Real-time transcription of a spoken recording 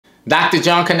Dr.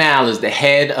 John Canal is the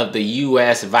head of the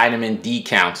U.S. Vitamin D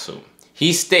Council.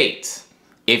 He states,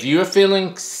 if you're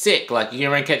feeling sick, like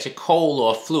you're going to catch a cold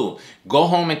or a flu, go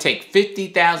home and take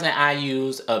 50,000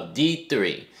 IUs of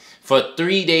D3 for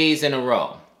 3 days in a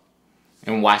row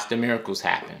and watch the miracles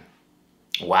happen.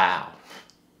 Wow.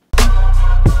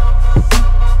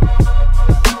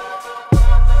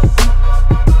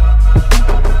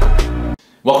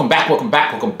 Welcome back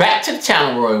to the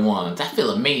channel, Roy Ones. I feel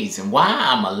amazing. Why?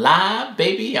 I'm alive,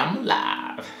 baby, I'm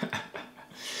alive.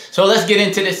 So let's get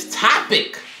into this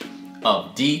topic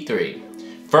of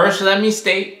D3. First, let me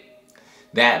state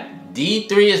that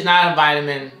D3 is not a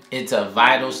vitamin, it's a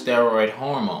vital steroid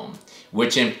hormone,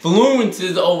 which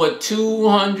influences over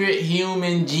 200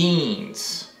 human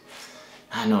genes.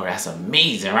 I know, that's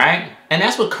amazing, right? And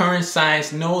that's what current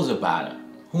science knows about it.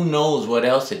 Who knows what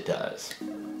else it does?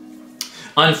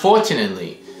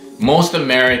 Unfortunately, most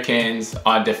Americans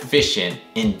are deficient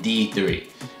in D3,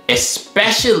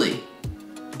 especially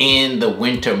in the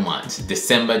winter months,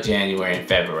 December, January, and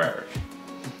February.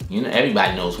 You know,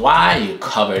 everybody knows why. You're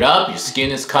covered up, your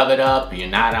skin is covered up, you're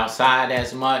not outside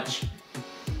as much.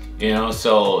 You know,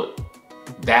 so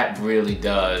that really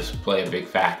does play a big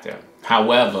factor.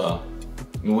 However,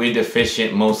 we're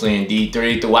deficient mostly in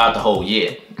D3 throughout the whole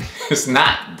year. It's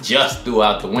not just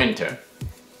throughout the winter.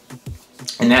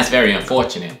 And that's very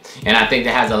unfortunate. And I think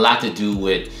that has a lot to do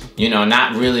with, you know,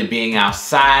 not really being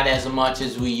outside as much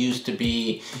as we used to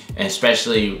be,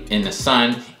 especially in the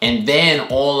sun. And then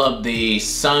all of the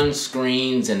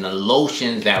sunscreens and the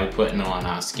lotions that we're putting on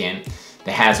our skin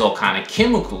that has all kind of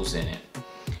chemicals in it.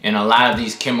 And a lot of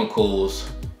these chemicals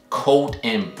coat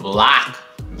and block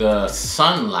the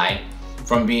sunlight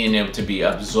from being able to be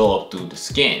absorbed through the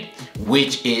skin,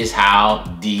 which is how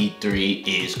D3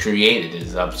 is created. It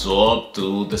is absorbed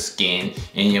through the skin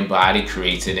and your body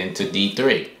creates it into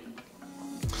D3.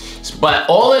 But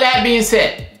all of that being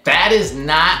said, that is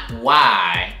not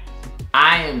why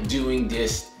I am doing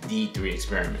this D3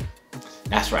 experiment.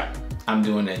 That's right, I'm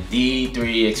doing a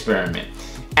D3 experiment.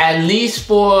 At least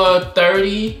for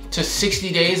 30 to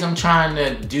 60 days, I'm trying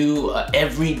to do an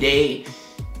everyday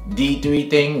D3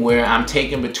 thing where I'm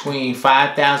taking between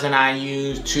 5,000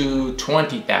 IUs to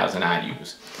 20,000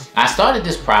 IUs. I started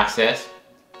this process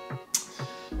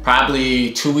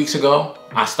probably 2 weeks ago.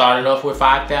 I started off with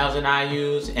 5,000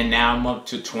 IUs and now I'm up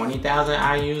to 20,000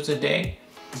 IUs a day,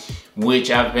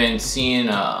 which I've been seeing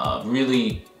a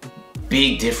really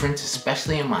big difference,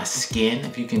 especially in my skin.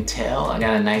 If you can tell, I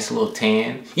got a nice little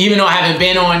tan. Even though I haven't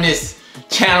been on this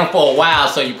channel for a while,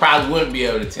 so you probably wouldn't be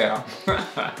able to tell.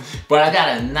 But I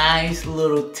got a nice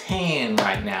little tan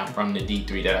right now from the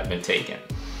D3 that I've been taking.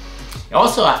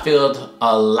 Also, I feel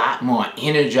a lot more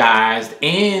energized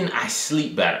and I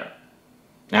sleep better.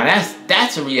 Now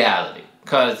that's a reality,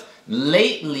 because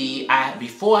lately,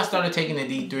 before I started taking the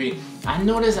D3, I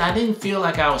noticed I didn't feel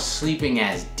like I was sleeping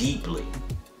as deeply.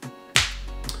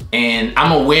 And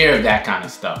I'm aware of that kind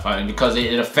of stuff because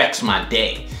it affects my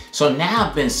day. So now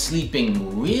I've been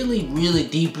sleeping really, really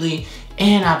deeply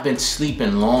and I've been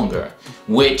sleeping longer,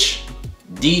 which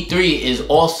D3 is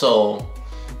also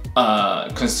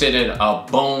considered a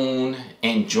bone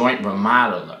and joint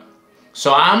remodeler.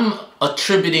 So I'm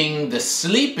attributing the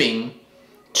sleeping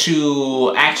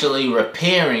to actually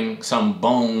repairing some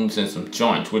bones and some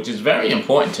joints, which is very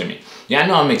important to me. Yeah, I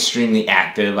know I'm extremely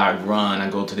active. I run, I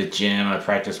go to the gym, I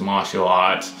practice martial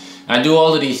arts. I do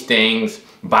all of these things,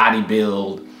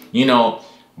 bodybuild, you know,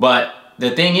 but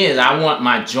the thing is, I want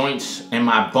my joints and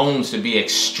my bones to be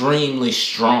extremely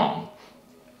strong.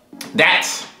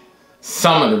 That's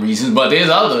some of the reasons, but there's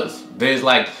others. There's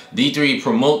like D3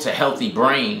 promotes a healthy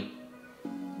brain.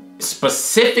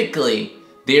 Specifically,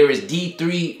 there is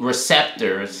D3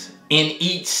 receptors in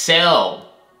each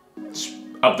cell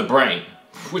of the brain,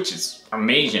 which is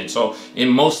amazing. So it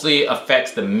mostly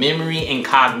affects the memory and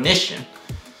cognition,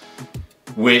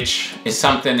 which is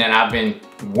something that I've been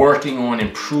working on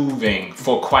improving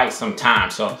for quite some time.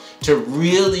 So to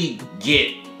really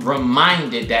get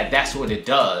reminded that that's what it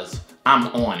does, I'm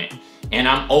on it. And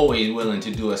I'm always willing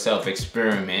to do a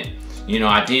self-experiment. You know,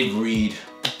 I did read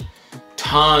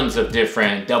tons of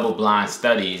different double-blind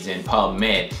studies in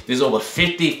PubMed. There's over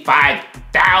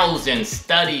 55,000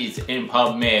 studies in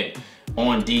PubMed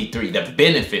on D3, the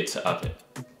benefits of it.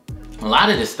 A lot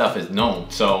of this stuff is known,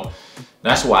 so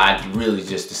that's why I really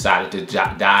just decided to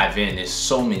dive in. There's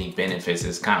so many benefits,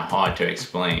 it's kind of hard to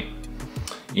explain.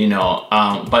 You know,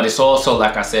 but it's also,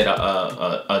 like I said,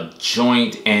 a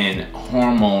joint and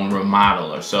hormone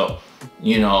remodeler. So,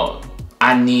 you know,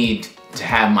 I need to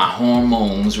have my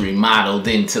hormones remodeled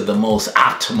into the most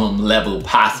optimum level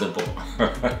possible.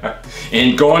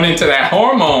 And going into that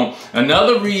hormone,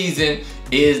 another reason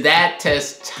is that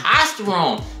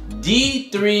testosterone.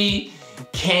 D3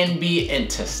 can be a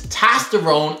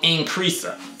testosterone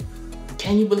increaser.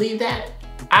 Can you believe that?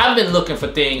 I've been looking for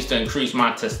things to increase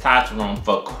my testosterone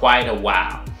for quite a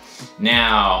while.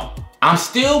 Now, I'm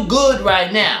still good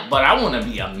right now, but I want to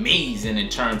be amazing in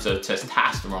terms of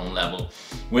testosterone level.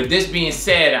 With this being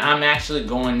said, I'm actually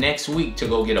going next week to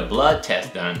go get a blood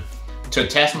test done to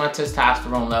test my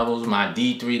testosterone levels, my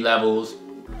D3 levels,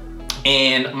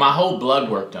 and my whole blood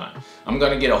work done. I'm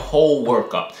gonna get a whole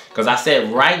workup because I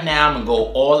said right now I'm gonna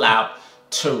go all out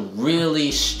to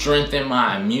really strengthen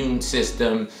my immune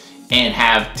system and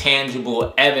have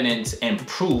tangible evidence and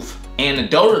proof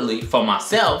anecdotally for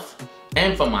myself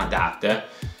and for my doctor,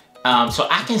 so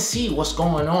I can see what's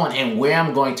going on and where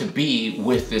I'm going to be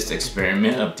with this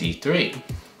experiment of D3.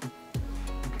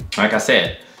 Like I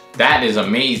said, that is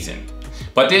amazing.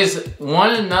 But there's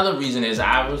another reason is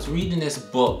I was reading this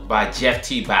book by Jeff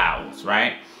T. Bowles,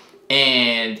 right?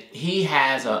 And he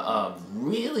has a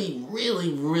really,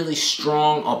 really, really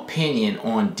strong opinion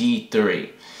on D3.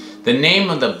 The name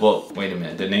of the book, wait a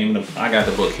minute, I got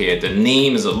the book here. The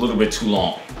name is a little bit too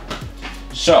long.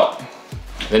 So,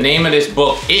 the name of this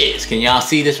book is, can y'all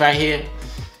see this right here?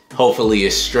 Hopefully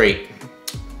it's straight.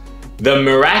 The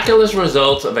Miraculous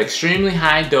Results of Extremely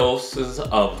High Doses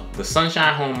of the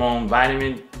Sunshine Hormone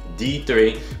Vitamin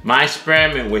D3. My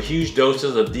experiment with huge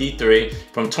doses of D3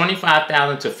 from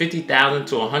 25,000 to 50,000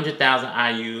 to 100,000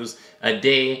 IUs a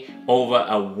day over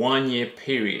a 1-year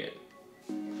period.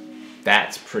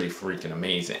 That's pretty freaking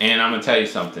amazing. And I'm gonna tell you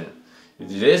something.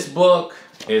 This book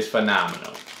is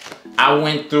phenomenal. I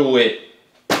went through it.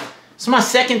 It's my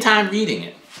second time reading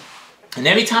it. And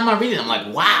every time I read it, I'm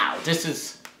like, wow, this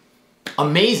is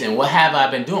amazing. What have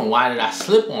I been doing? Why did I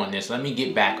slip on this? Let me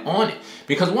get back on it.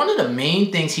 Because one of the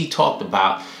main things he talked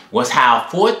about was how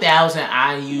 4,000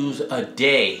 IUs a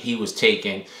day he was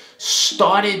taking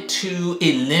started to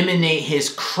eliminate his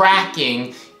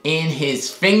cracking in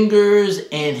his fingers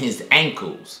and his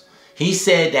ankles. He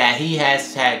said that he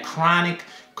has had chronic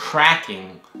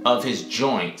cracking of his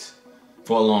joints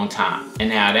for a long time. And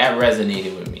now that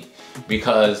resonated with me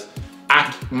because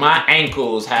my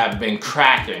ankles have been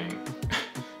cracking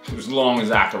as long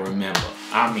as I can remember.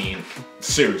 I mean,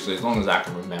 seriously, as long as I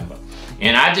can remember.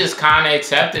 And I just kind of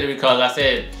accepted it because I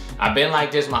said, I've been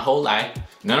like this my whole life.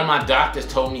 None of my doctors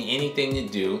told me anything to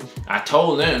do. I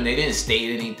told them, they didn't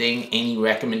state anything, any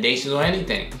recommendations or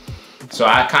anything. So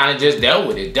I kind of just dealt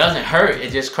with it. It doesn't hurt,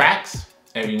 it just cracks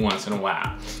every once in a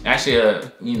while. Actually,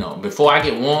 you know, before I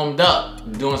get warmed up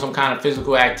doing some kind of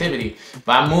physical activity, if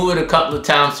I move it a couple of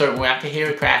times certain way, I can hear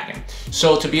it cracking.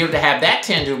 So to be able to have that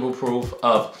tangible proof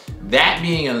of that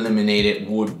being eliminated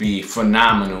would be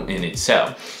phenomenal in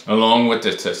itself. Along with the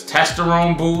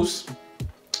testosterone boost,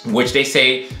 which they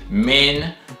say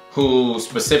men who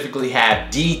specifically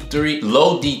have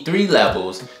low D3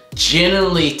 levels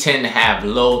generally tend to have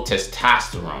low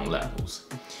testosterone levels.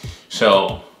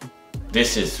 So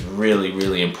this is really,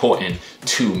 really important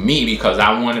to me because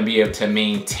I want to be able to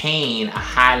maintain a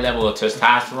high level of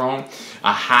testosterone,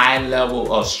 a high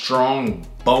level of strong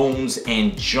bones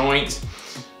and joints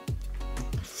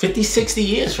 50, 60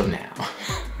 years from now.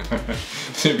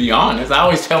 To be honest, I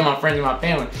always tell my friends and my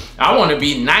family, I want to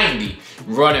be 90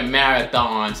 running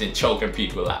marathons and choking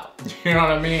people out. You know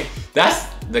what I mean? That's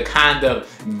the kind of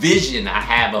vision I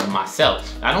have of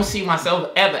myself. I don't see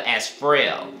myself ever as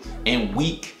frail and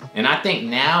weak. And I think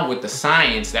now with the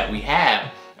science that we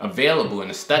have available in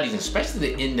the studies,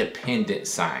 especially the independent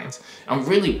science, I'm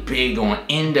really big on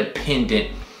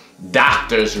independent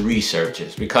doctors,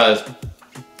 researchers, because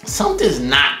something's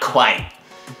not quite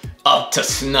up to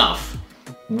snuff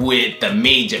with the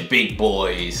major big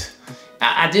boys.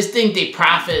 I just think they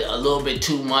profit a little bit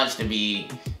too much to be,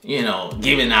 you know,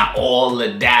 giving out all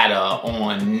the data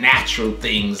on natural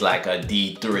things like a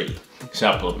D3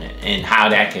 supplement and how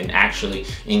that can actually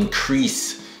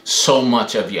increase so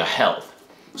much of your health.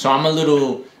 So I'm a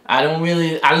little, I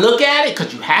look at it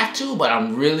because you have to, but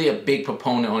I'm really a big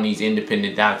proponent on these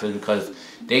independent doctors because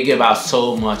they give out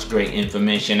so much great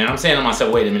information. And I'm saying to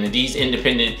myself, wait a minute, these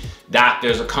independent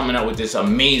doctors are coming up with this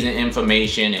amazing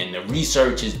information and the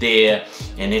research is there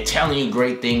and they're telling you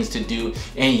great things to do.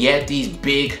 And yet these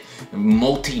big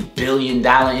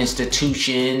multi-billion-dollar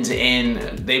institutions, and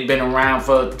they've been around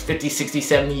for 50, 60,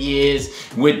 70 years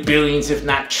with billions, if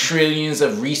not trillions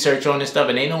of research on this stuff,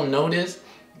 and they don't know this.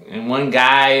 And one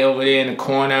guy over there in the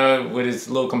corner with his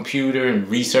little computer and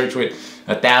research with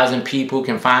 1,000 people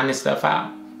can find this stuff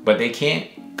out, but they can't.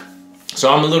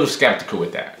 So I'm a little skeptical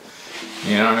with that.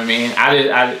 You know what I mean?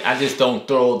 I just don't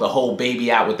throw the whole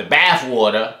baby out with the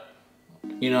bathwater.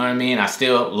 You know what I mean? I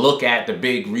still look at the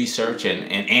big research and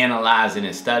analyze it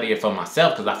and study it for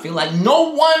myself, because I feel like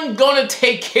no one gonna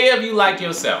take care of you like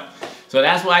yourself. So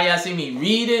that's why y'all see me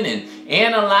reading and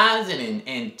analyzing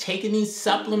and taking these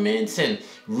supplements and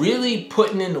really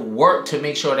putting in the work to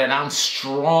make sure that I'm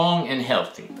strong and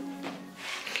healthy.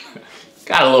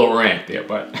 Got a little rant there,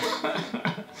 but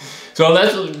so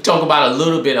let's talk about a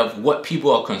little bit of what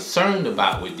people are concerned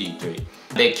about with D3.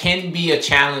 There can be a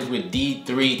challenge with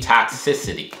D3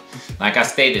 toxicity. Like I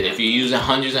stated, if you're using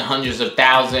hundreds and hundreds of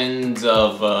thousands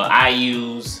of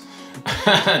IUs,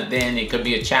 then it could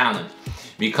be a challenge.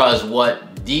 Because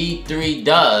what D3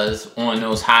 does on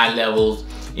those high levels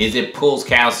is it pulls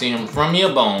calcium from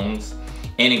your bones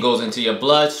and it goes into your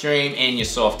bloodstream and your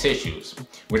soft tissues,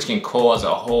 which can cause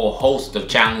a whole host of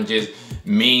challenges,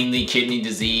 mainly kidney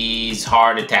disease,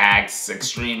 heart attacks,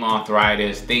 extreme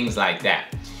arthritis, things like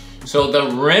that. So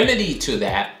the remedy to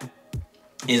that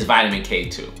is vitamin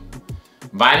K2.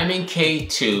 Vitamin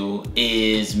K2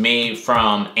 is made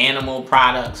from animal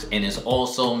products and is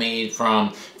also made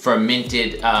from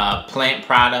fermented plant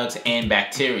products and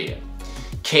bacteria.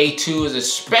 K2 is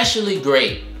especially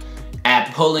great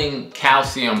at pulling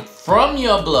calcium from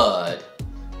your blood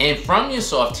and from your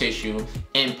soft tissue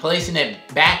and placing it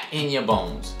back in your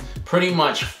bones, pretty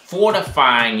much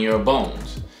fortifying your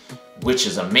bones, which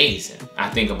is amazing.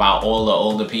 I think about all the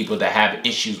older people that have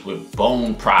issues with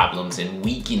bone problems and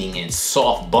weakening and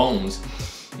soft bones.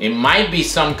 It might be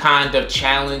some kind of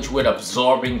challenge with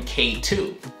absorbing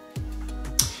K2,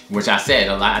 which I said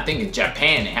a lot. I think in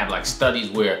Japan they have like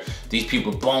studies where these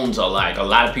people's bones are like, a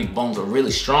lot of people's bones are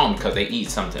really strong because they eat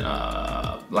something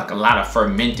like a lot of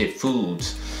fermented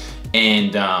foods,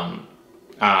 and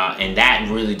that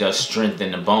really does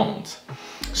strengthen the bones.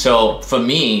 So for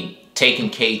me, taking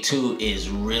K2 is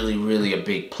really, really a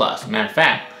big plus. Matter of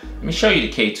fact, let me show you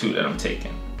the K2 that I'm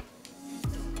taking.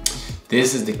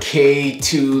 This is the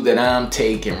K2 that I'm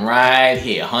taking right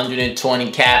here,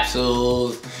 120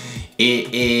 capsules.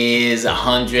 It is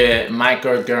 100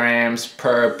 micrograms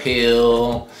per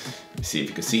pill. Let's see if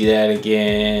you can see that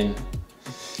again.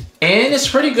 And it's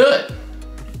pretty good.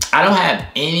 I don't have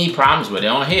any problems with it.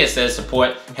 On here it says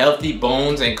support healthy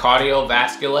bones and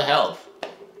cardiovascular health.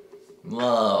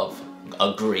 Love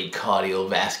a great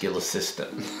cardiovascular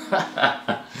system.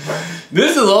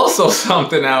 This is also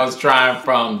something I was trying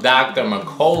from Dr.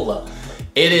 McCullough.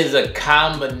 It is a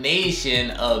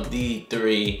combination of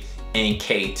D3 and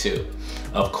K2.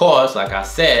 Of course, like I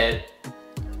said,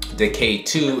 the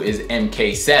K2 is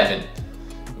MK7,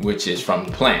 which is from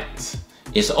plants.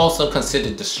 It's also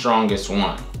considered the strongest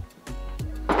one.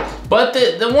 But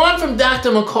the one from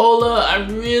Dr. McCullough, I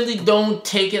really don't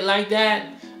take it like that.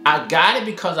 I got it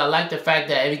because I like the fact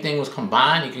that everything was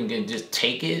combined. You can just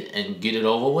take it and get it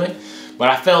over with. But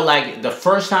I felt like the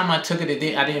first time I took it,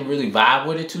 I didn't really vibe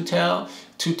with it too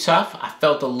tough. I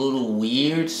felt a little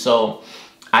weird, so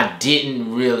I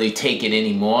didn't really take it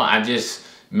anymore. I just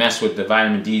messed with the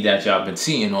vitamin D that y'all been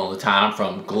seeing all the time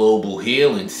from Global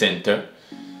Healing Center.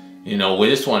 You know, where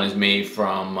this one is made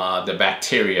from the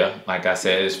bacteria. Like I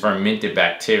said, it's fermented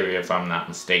bacteria, if I'm not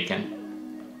mistaken.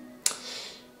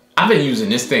 I've been using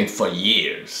this thing for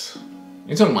years.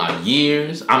 You're talking about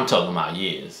years? I'm talking about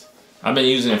years. I've been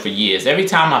using it for years. Every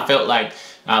time I felt like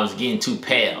I was getting too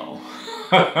pale,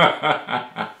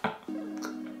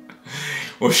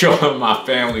 well, sure, my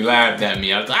family laughed at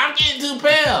me. I was like, I'm getting too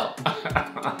pale.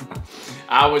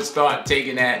 I would start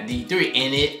taking that D3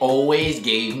 and it always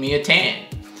gave me a tan.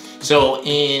 So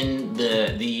in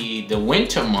the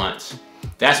winter months,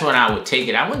 that's when I would take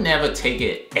it. I would never take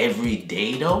it every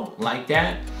day though, like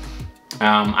that.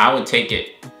 I would take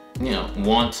it, you know,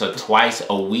 once or twice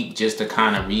a week just to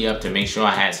kind of re-up to make sure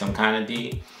I had some kind of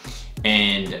D.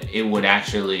 And it would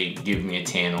actually give me a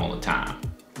tan all the time.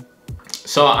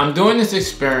 So I'm doing this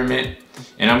experiment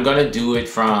and I'm gonna do it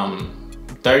from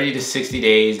 30 to 60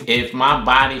 days. If my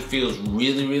body feels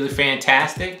really, really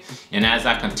fantastic, and as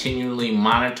I continually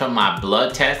monitor my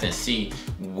blood test and see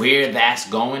where that's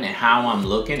going and how I'm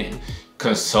looking, and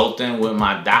consulting with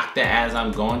my doctor as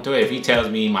I'm going through it, if he tells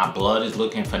me my blood is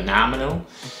looking phenomenal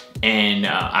and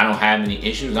I don't have any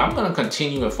issues, I'm gonna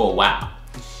continue it for a while.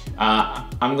 I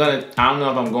don't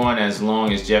know if I'm going as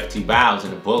long as Jeff T. Bowles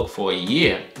in the book for a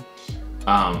year,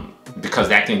 because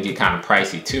that can get kind of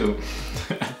pricey too.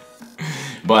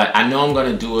 But I know I'm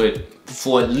gonna do it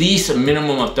for at least a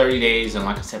minimum of 30 days. And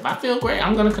like I said, if I feel great,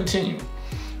 I'm gonna continue.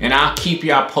 And I'll keep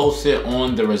y'all posted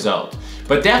on the results.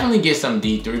 But definitely get some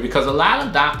D3, because a lot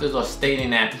of doctors are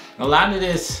stating that a lot of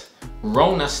this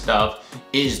Rona stuff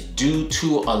is due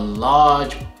to a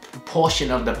large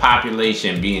portion of the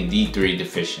population being D3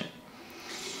 deficient.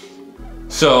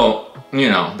 So, you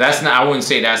know, that's not, I wouldn't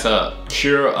say that's a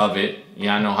cure of it.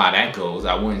 Yeah, I know how that goes.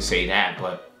 I wouldn't say that,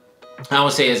 but I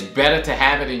would say it's better to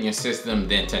have it in your system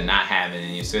than to not have it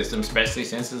in your system, especially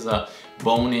since it's a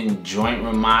bone and joint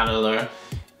remodeler.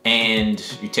 And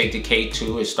you take the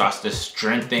K2, it starts to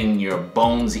strengthen your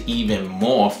bones even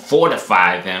more,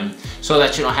 fortify them, so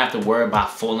that you don't have to worry about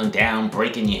falling down,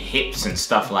 breaking your hips and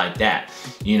stuff like that,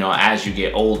 you know, as you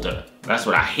get older. That's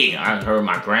what I hear. I heard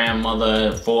my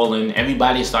grandmother falling.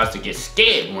 Everybody starts to get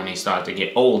scared when they start to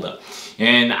get older.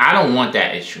 And I don't want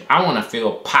that issue. I want to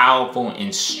feel powerful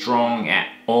and strong at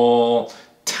all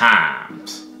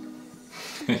times.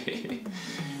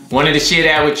 Wanted to share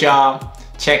that with y'all.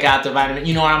 Check out the vitamin.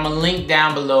 You know, I'm gonna link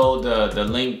down below the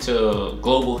link to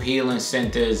Global Healing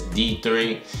Center's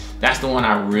D3. That's the one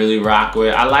I really rock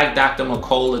with. I like Dr.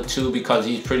 McCullough too because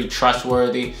he's pretty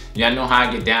trustworthy. Y'all know how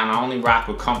I get down. I only rock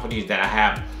with companies that I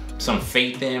have some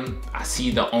faith in. I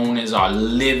see the owners are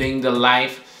living the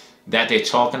life that they're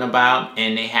talking about,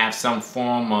 and they have some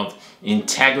form of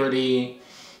integrity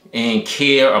and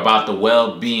care about the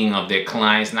well-being of their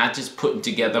clients, not just putting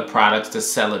together products to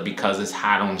sell it because it's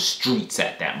hot on the streets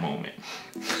at that moment.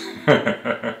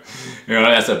 You know,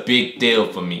 that's a big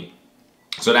deal for me.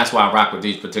 So that's why I rock with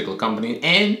these particular companies,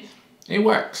 and it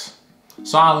works.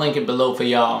 So I'll link it below for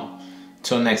y'all.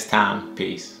 Till next time,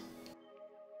 peace.